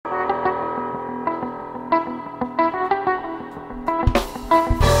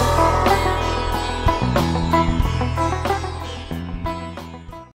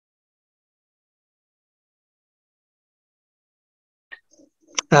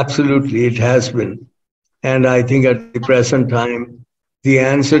Absolutely, it has been. And I think at the present time, the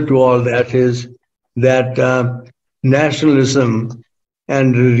answer to all that is that nationalism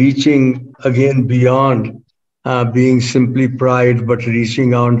and reaching again beyond being simply pride, but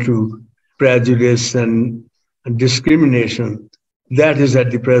reaching on to prejudice and discrimination, that is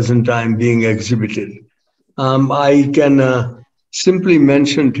at the present time being exhibited. I can simply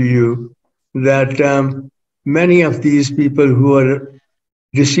mention to you that many of these people who are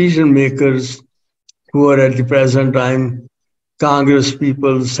decision makers, who are at the present time Congress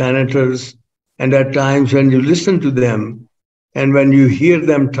people, senators, and at times when you listen to them and when you hear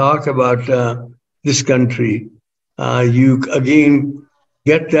them talk about this country, you again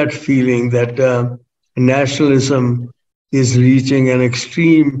get that feeling that nationalism is reaching an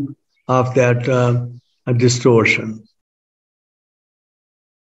extreme of that distortion.